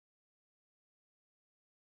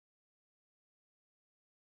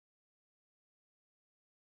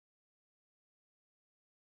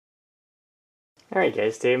Alright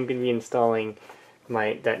guys, today I'm going to be installing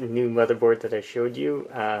that new motherboard that I showed you,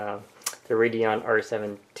 the Radeon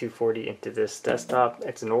R7 240 into this desktop.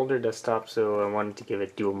 It's an older desktop, so I wanted to give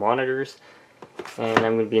it dual monitors, and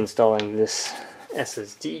I'm going to be installing this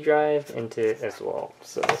SSD drive into it as well.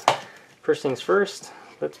 So first things first,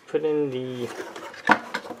 let's put in the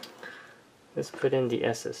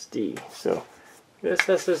SSD. So this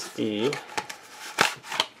SSD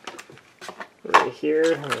right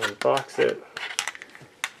here, I'm going to unbox it.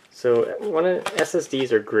 So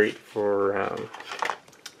SSDs are great for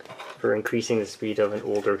increasing the speed of an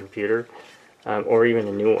older computer, or even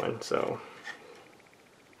a new one. So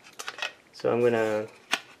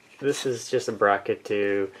this is just a bracket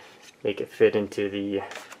to make it fit into the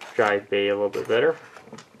drive bay a little bit better.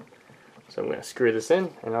 So I'm gonna screw this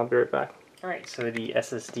in, and I'll be right back. Alright, so the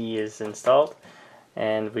SSD is installed,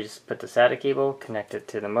 and we just put the SATA cable, connect it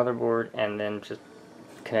to the motherboard, and then just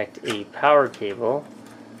connect a power cable,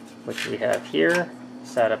 which we have here,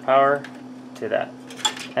 SATA power, to that.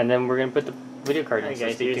 And then we're going to put the video card in. Alright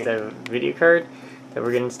guys, here's the video card that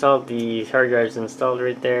we're going to install. The hard drive is installed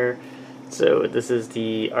right there. So this is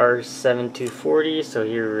the R7 240, so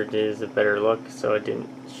here it is a better look, so I didn't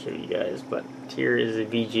show you guys, but here is the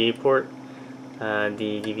VGA port,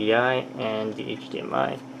 the DVI, and the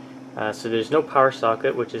HDMI. So there's no power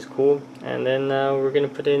socket, which is cool, and then we're going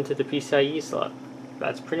to put it into the PCIe slot.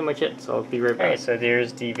 That's pretty much it, so I'll be right back. Alright, so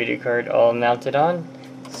there's the video card all mounted on,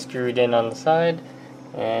 screwed in on the side,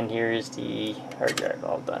 and here's the hard drive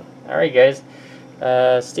all done. Alright guys,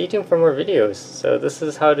 stay tuned for more videos. So this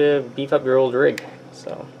is how to beef up your old rig.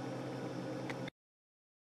 So